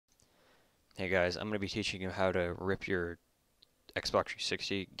Hey guys, I'm going to be teaching you how to rip your Xbox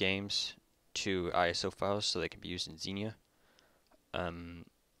 360 games to ISO files so they can be used in Xenia. I'm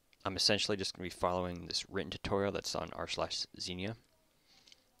essentially just going to be following this written tutorial that's on r/Xenia.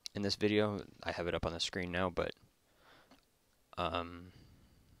 In this video, I have it up on the screen now, but I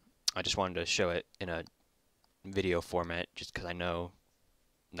just wanted to show it in a video format just because I know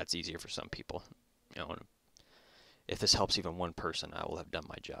that's easier for some people. You know, if this helps even one person, I will have done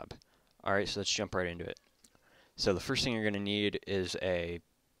my job. Alright, so let's jump right into it. So the first thing you're going to need is a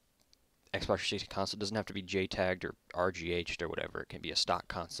Xbox 360 console. It doesn't have to be JTAG'd or RGH'd or whatever. It can be a stock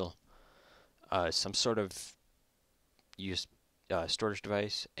console. Some sort of storage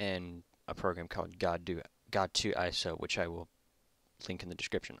device, and a program called God2 ISO, which I will link in the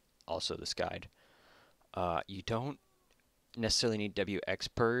description. Also, this guide. You don't necessarily need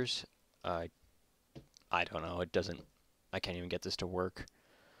WXPers. I don't know. It doesn't. I can't even get this to work.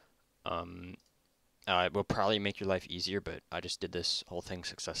 It will probably make your life easier, but I just did this whole thing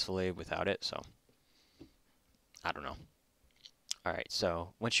successfully without it, so I don't know. Alright,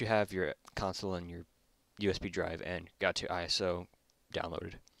 so once you have your console and your USB drive and God2 ISO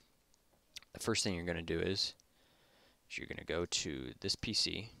downloaded, the first thing you're going to do is you're going to go to this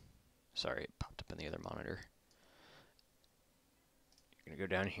PC. Sorry, it popped up in the other monitor. You're going to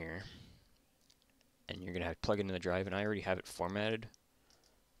go down here, and you're going to have to plug it into the drive, and I already have it formatted,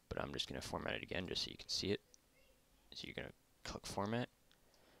 but I'm just going to format it again just so you can see it. So you're going to click Format.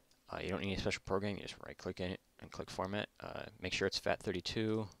 You don't need any special program. You just right-click in it and click Format. Make sure it's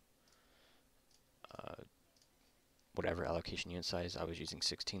FAT32. Whatever allocation unit size. I was using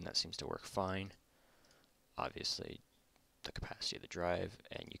 16. That seems to work fine. Obviously, the capacity of the drive,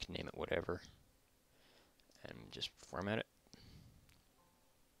 and you can name it whatever. And just format it.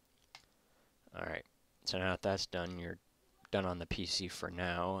 Alright. So now that that's done, you're done on the PC for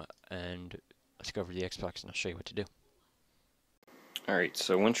now, and let's go over to the Xbox and I'll show you what to do. Alright,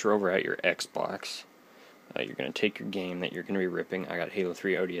 so once you're over at your Xbox, you're going to take your game that you're going to be ripping. I got Halo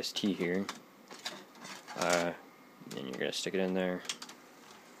 3 ODST here. And you're going to stick it in there,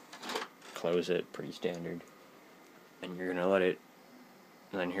 close it, pretty standard, and you're going to let it,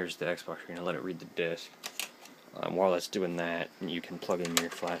 and then here's the Xbox, you're going to let it read the disc. While it's doing that, you can plug in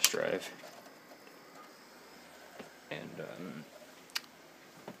your flash drive.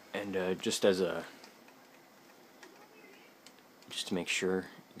 Just to make sure,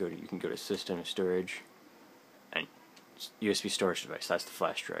 you can go to System and Storage, and USB storage device. That's the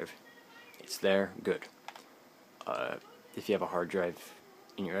flash drive. It's there, good. If you have a hard drive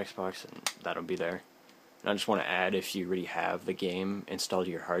in your Xbox, and that'll be there. And I just want to add, if you already have the game installed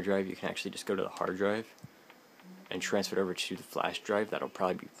to your hard drive, you can actually just go to the hard drive and transfer it over to the flash drive. That'll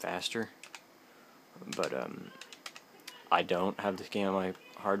probably be faster. But I don't have this game on my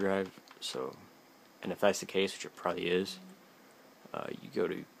hard drive, so, and if that's the case, which it probably is, you go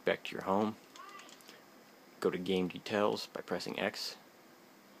back to your home, go to Game Details by pressing X,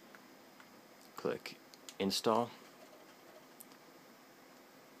 click Install,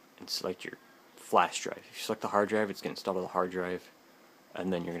 and select your flash drive. If you select the hard drive, it's going to install to the hard drive,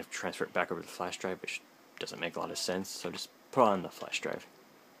 and then you're going to transfer it back over to the flash drive, which doesn't make a lot of sense, so just put on the flash drive.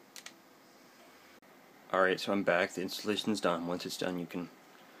 Alright, so I'm back. The installation's done. Once it's done, you can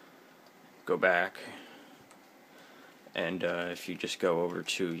go back, and if you just go over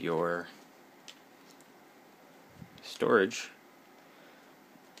to your storage,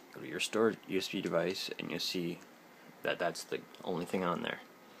 go to your storage USB device, and you'll see that that's the only thing on there.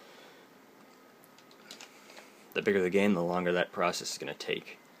 The bigger the game, the longer that process is going to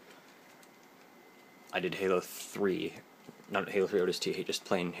take. I did Halo 3, not Halo 3 ODST, just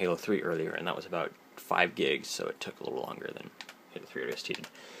playing Halo 3 earlier, and that was about 5 gigs, so it took a little longer than Halo 3 ODST did.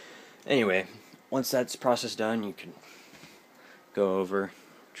 Anyway, once that's process done, you can go over,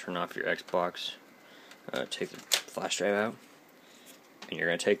 turn off your Xbox, take the flash drive out, and you're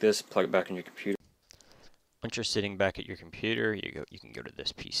going to take this, plug it back in your computer. Once you're sitting back at your computer, you can go to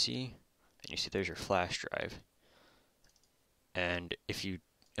this PC, and you see there's your flash drive. And if you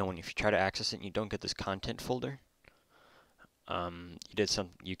try to access it and you don't get this content folder,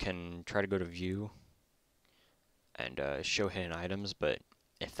 you can try to go to View and show hidden items, but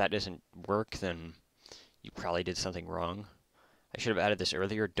if that doesn't work, then you probably did something wrong. I should have added this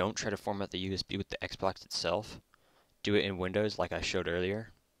earlier. Don't try to format the USB with the Xbox itself. Do it in Windows like I showed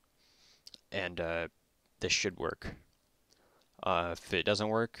earlier, and this should work. If it doesn't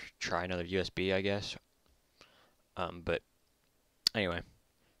work, try another USB, I guess. But anyway,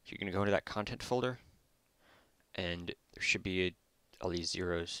 you're going to go into that content folder, and there should be all these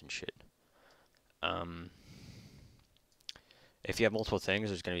zeros and shit. If you have multiple things,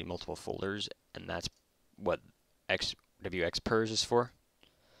 there's going to be multiple folders, and that's what WXPers is for.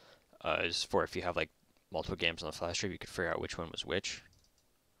 Is for if you have like multiple games on the flash drive, you could figure out which one was which.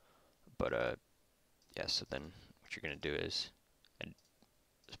 But yeah. So then what you're going to do is,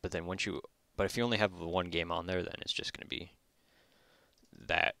 but if you only have one game on there, then it's just going to be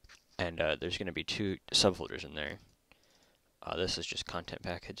that, and there's going to be 2 subfolders in there. This is just content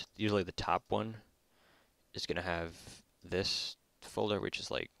package. Usually the top one is going to have this folder, which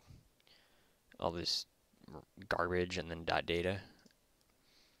is like all this garbage, and then .data,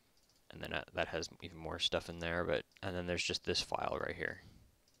 and then that has even more stuff in there. And then there's just this file right here.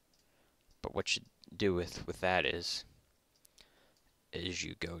 But what you do with that is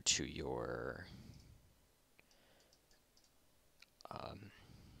you go to your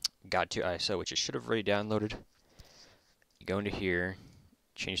God2 ISO, which you should have already downloaded. You go into here,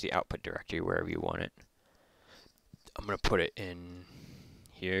 change the output directory wherever you want it. I'm going to put it in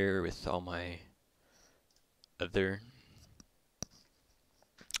here with all my other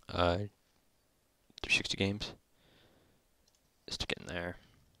 360 games. Stick it in there.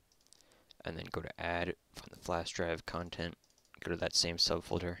 And then go to add, find the flash drive content, go to that same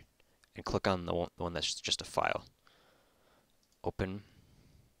subfolder, and click on the one that's just a file. Open,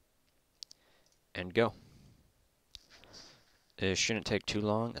 and go. It shouldn't take too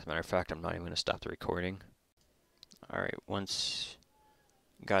long. As a matter of fact, I'm not even going to stop the recording. Alright, once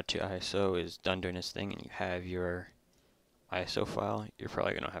God2 ISO is done doing its thing and you have your ISO file, you're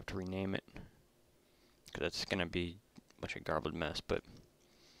probably going to have to rename it, because it's going to be a bunch of garbled mess. But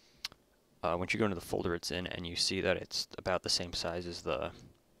once you go into the folder it's in and you see that it's about the same size as the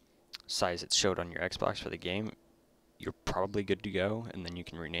size it showed on your Xbox for the game, you're probably good to go, and then you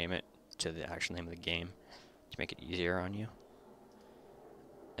can rename it to the actual name of the game to make it easier on you.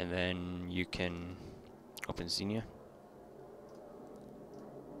 And then you can open Xenia,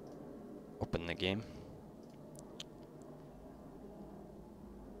 open the game,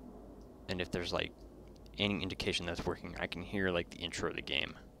 and if there's like any indication that's working, I can hear like the intro of the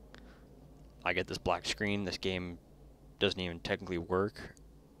game. I get this black screen, this game doesn't even technically work,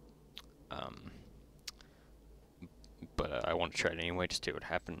 but I want to try it anyway just to see what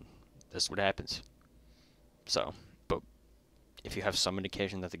happens. This is what happens. So, but if you have some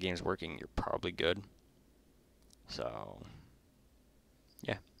indication that the game's working, you're probably good. So,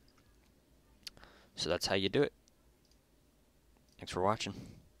 yeah. So that's how you do it. Thanks for watching.